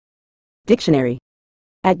Dictionary.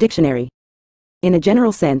 At dictionary. In a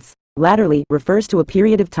general sense, laterally refers to a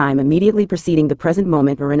period of time immediately preceding the present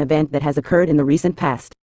moment or an event that has occurred in the recent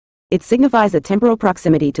past. It signifies a temporal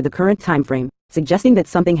proximity to the current timeframe, suggesting that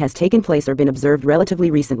something has taken place or been observed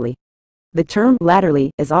relatively recently. The term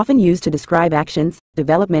laterally is often used to describe actions,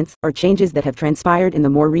 developments, or changes that have transpired in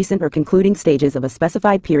the more recent or concluding stages of a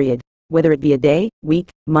specified period, whether it be a day,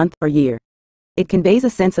 week, month, or year. It conveys a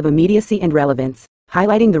sense of immediacy and relevance,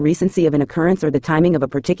 highlighting the recency of an occurrence or the timing of a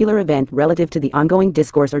particular event relative to the ongoing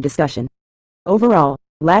discourse or discussion. Overall,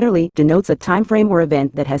 laterally denotes a timeframe or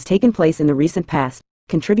event that has taken place in the recent past,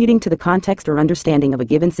 contributing to the context or understanding of a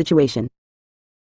given situation.